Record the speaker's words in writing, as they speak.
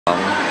This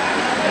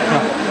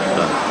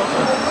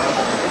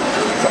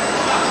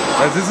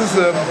is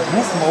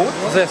move mode.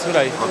 That's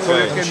right. So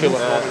you can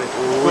move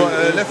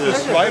left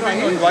is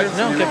driving and right is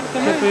steering.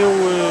 Não, que eu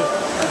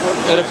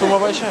era para uma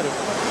baixar.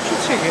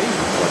 Cheguei.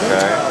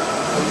 Okay.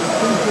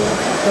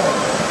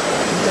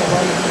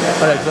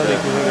 Olha, olha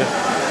aqui, vou ver.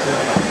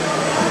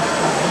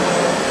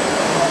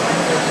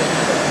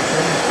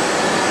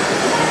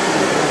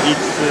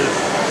 It's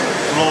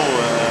slow.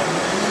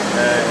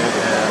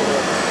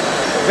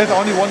 There's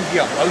only one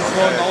gear. Also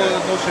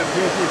no shift.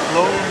 It's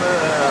slow.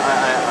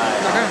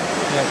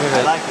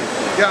 I like it.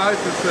 Yeah,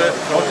 it's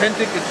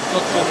authentic. It's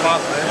not so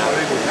fast.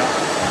 Very good. Yeah.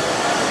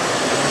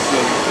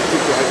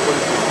 This is high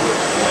quality.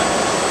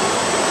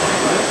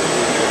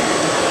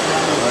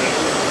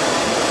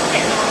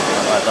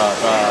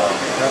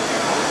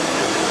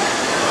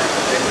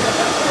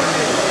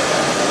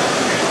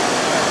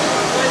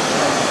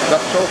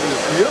 Das Schaufel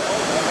ist hier.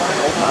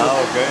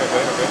 Okay.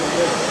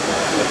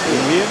 Das ist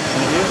hier?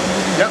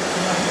 Ja.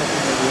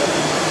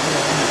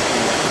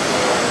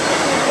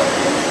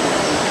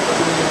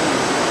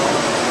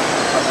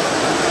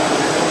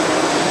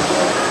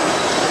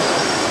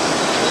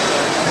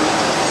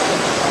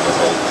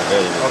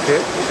 Okay,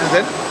 and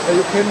then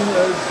you can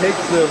take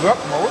the work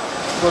mode,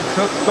 so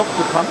first stop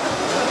the pump,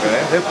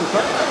 have to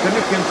stop, then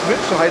you can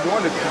switch the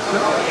hydraulic system,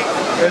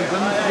 and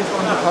then switch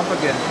on the pump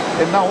again.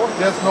 And now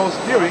there's no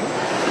steering,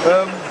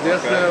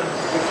 there's the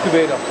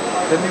excavator.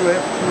 Then you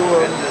have to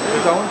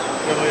down,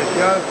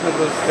 yeah, to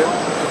the step.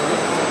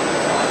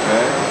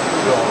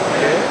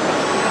 Okay.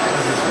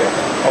 This is way.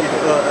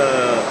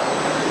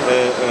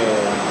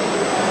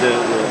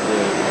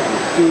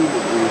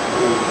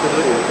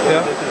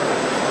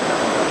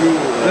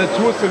 The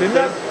two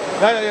cylinders?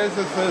 Yeah, it's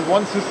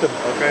one system.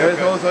 There's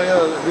also a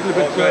little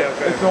bit,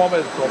 it's normal.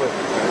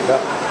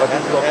 Yeah, but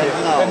this is okay.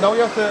 And now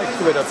you have the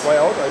excavator, try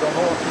out, I don't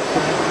know.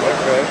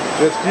 Okay.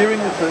 The steering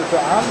is the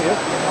arm, yes?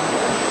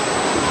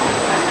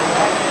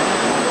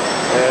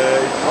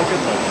 It's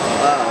pocket.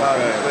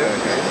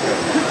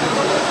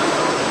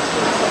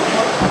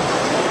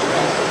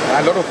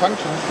 A lot of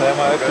functions, I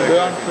have to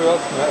learn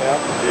first. Yeah.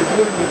 It's a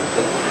little bit.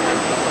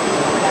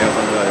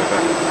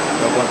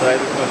 Ao contrário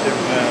do que nós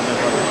temos nas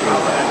nossas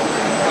coisas.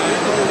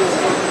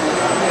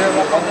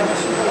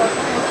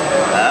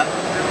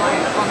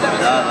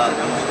 Dá,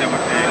 tem um sistema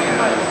que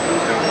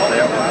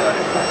é ao contrário.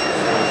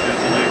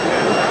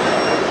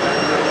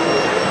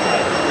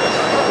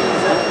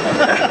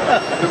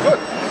 Good.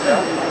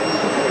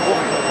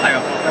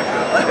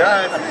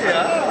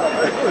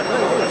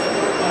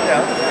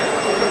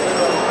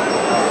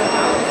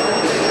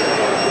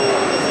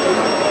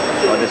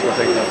 Olha se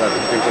consegue cantar, se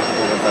tem coisa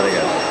para cantar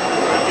agora.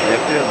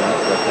 Deve ter, não?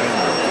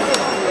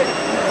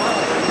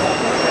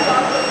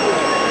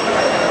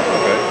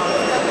 Okay.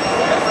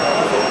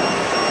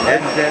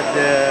 And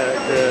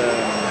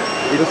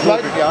the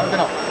slide, yeah,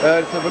 genau.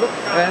 Let's have a look.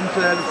 And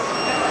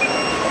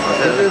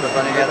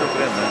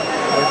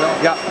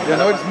yeah,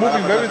 now it's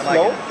moving very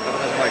slow.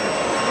 Okay.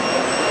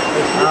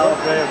 It's slow.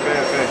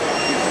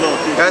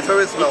 Yeah, it's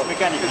very slow. It's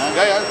mechanical.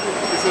 Yeah,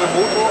 it's a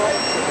motor.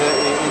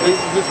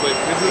 This way.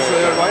 This is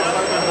the right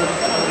side, and then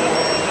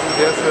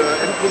there's the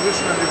end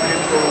position, and you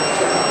can go.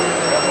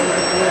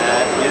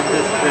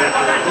 This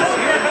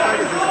here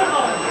inside is this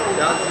one.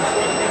 Yeah, this is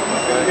one.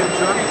 You can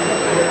turn.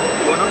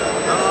 Or not?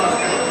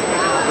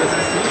 This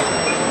is C.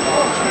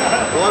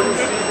 All you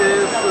see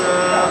is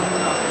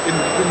in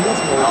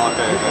move mode.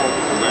 Okay.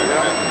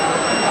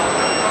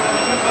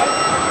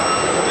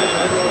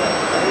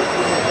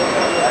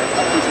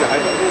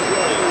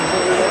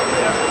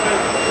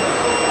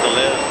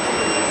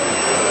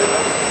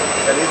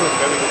 The Lesu is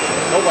very good.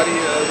 Nobody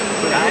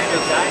produced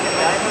this.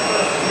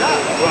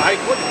 Well, I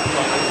could.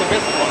 It's the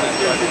best one.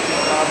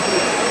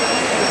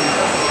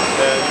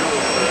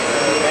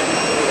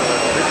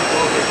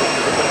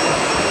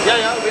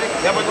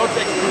 Yeah, but not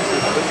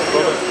exclusive.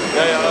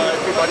 Yeah,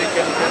 everybody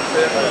can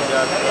say.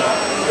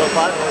 Your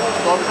part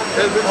stop.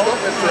 It will stop.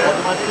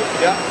 Automatically.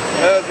 Yeah,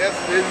 they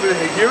will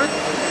hear it.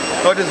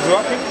 So it is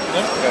working,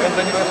 and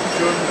then you have to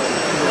turn.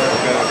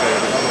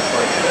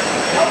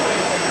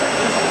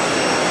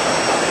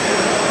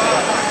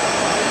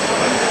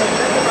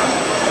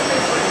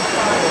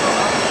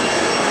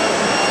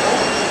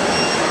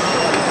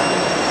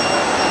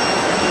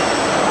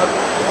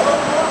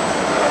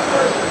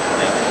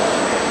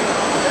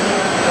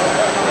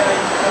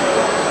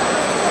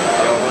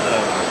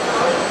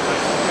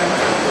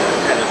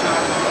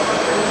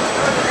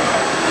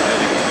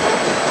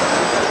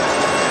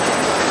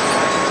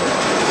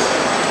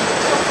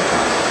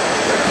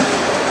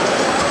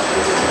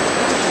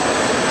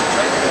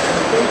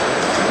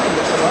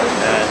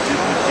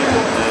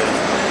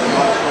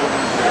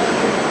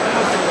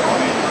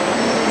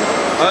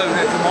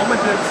 At the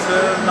moment it's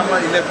number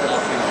 11, I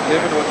think.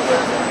 11 or 12.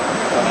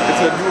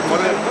 It's a new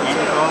model.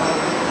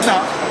 No,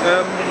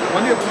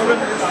 only problem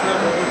is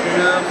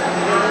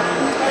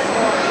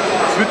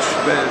the switch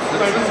bells.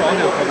 This is only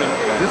a problem.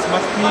 This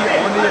must be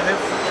only have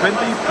 20%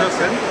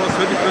 or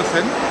 30%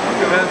 for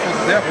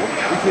zero.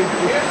 If you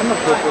put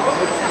 100%,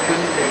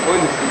 then oil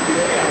is leaking.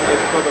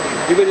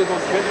 Even if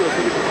it's 20 or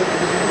 30%,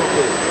 it is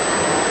okay.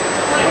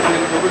 But the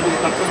normal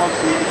customers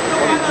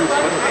only use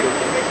 100%.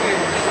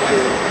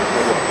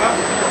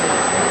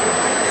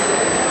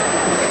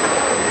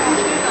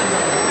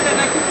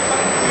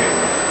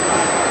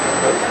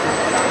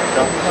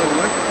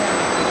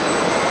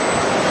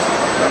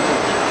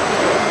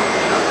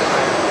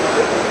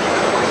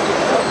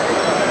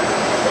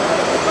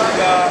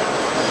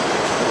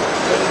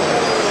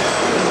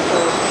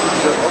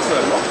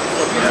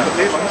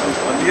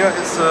 Here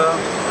is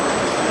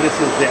this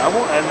is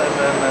servo and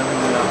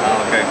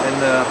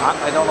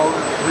I don't know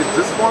if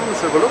this one.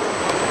 Let's have a look.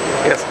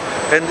 Yes,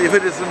 and if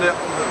it is in the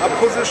up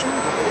position,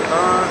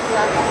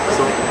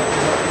 so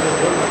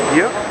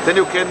here, then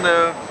you can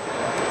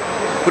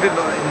put it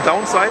in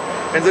downside,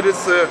 and that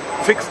is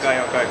fixed.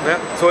 Okay. Yeah?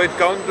 So it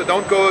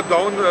don't go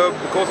down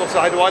because of the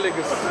hydraulic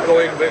is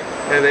going away.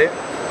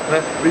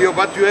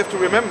 But you have to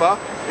remember,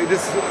 it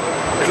is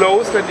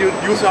closed and you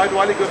use the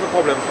hydraulic with a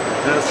problem.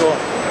 So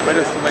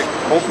better to make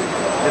open,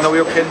 and now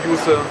you can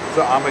use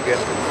the arm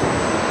again.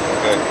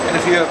 Okay. And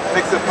if you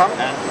fix the pump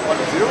on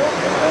 0,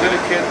 then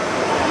you can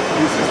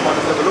use this one.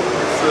 Let's have a look.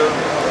 It's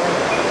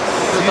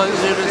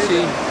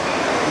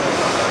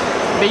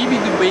Baby,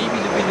 the baby.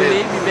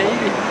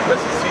 Where's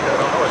the seat? I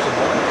don't know at the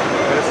moment.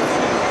 Where's the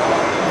seat?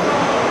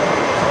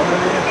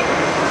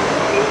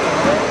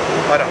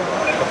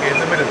 Okay, in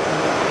the middle.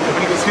 So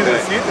when you see the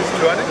seat is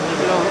turning.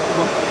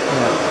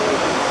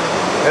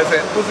 There's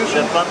the end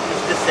position. The pump is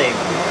the same.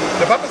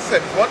 The pump is the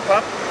same. It's one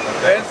pump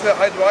and the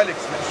hydraulic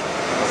switch.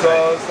 So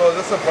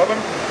that's the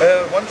problem.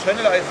 One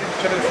channel, I think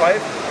channel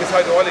 5, is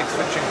hydraulic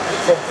switching.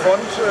 From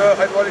front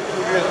hydraulic to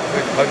rear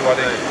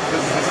hydraulic. This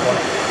is this one.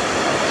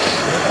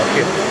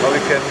 Okay, now we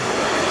can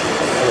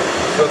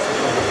first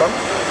switch on the pump.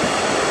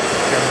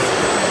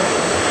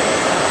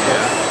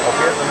 Yeah.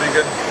 Okay, then we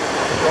can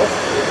switch off.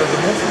 There's the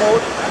move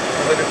mode,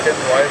 and then you can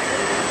drive.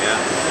 Yeah.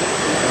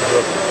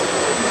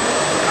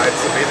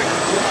 It's amazing.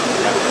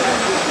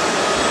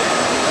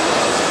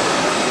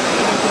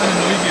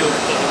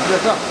 Ja,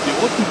 klar. Die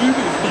roten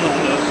Bügel ist noch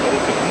eine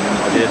Schaukel.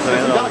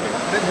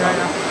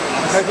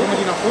 Das heißt, wenn man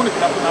die nach vorne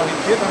klappt und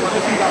orientiert, dann man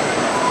das in Gang.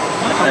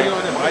 Está en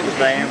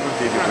principio, pues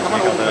sí,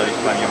 cuando la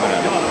España me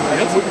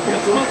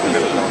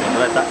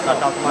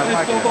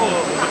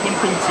Von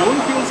Funktion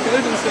für uns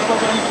Geld ist aber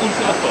gar nicht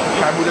unschlagbar.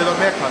 Kein Modell noch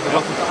mehr kann. Du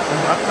hast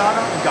einen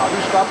Radlader, einen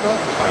Gabelstapler,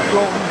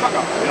 Traktor und einen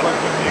Bagger.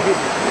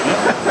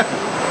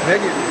 Mehr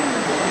geht nicht.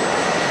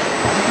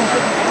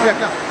 Ja,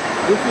 klar.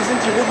 Wofür sind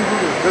die roten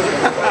Bügel?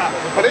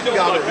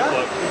 Paletengabel.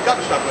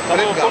 Gabelstapler.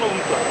 Paletengabel.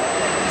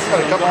 Ich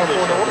glaube, nach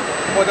vorne oben.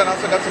 Und dann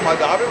hast du ganz normal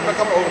Gabel und dann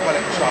kann man auch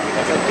Paletten stapeln.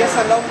 Also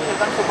gestern laufen wir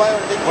dann vorbei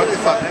und denken, Wollte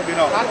ich sagen,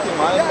 genau.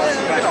 mal, was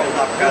sie Genau.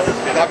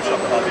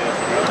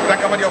 Dann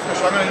kann man die auf der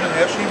Stange hin und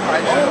her schieben,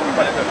 einstellen auf die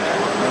Palette.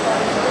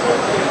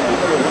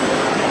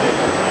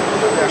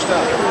 Ja,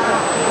 stark.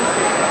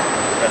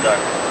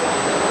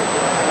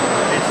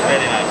 It's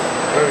very nice.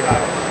 Very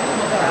nice.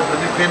 And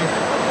then you can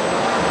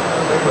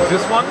put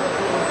this one,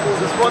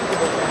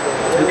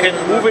 you can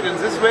move it in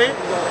this way,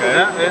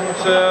 yeah, and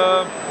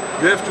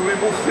you have to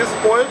remove this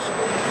bolt,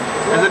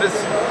 and then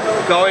it's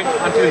going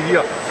until here.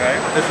 Okay.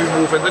 If you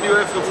move, and then you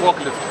have the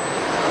forklift.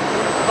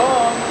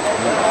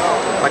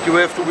 But you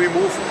have to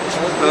remove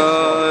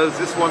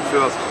this one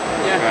first.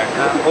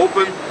 Yeah.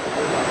 Open,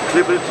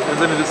 clip it, and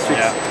then it is fixed.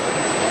 Yeah.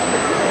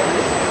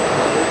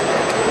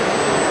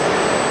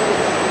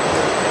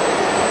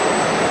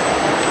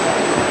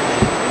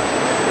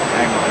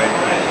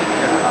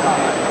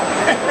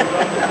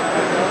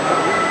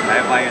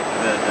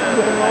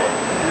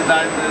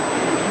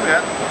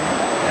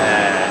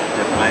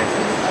 The price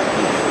is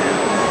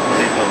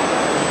little.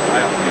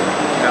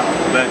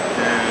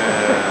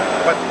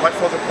 But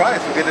for the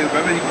price, you get a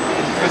very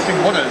interesting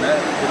model.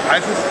 The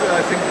price is,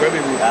 I think, very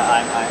good.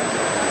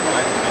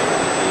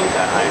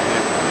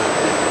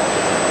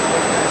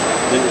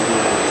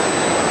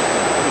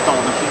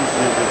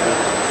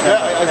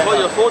 I saw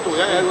your photo.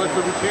 Yeah, you went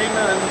to the between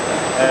and.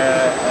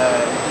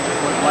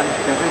 One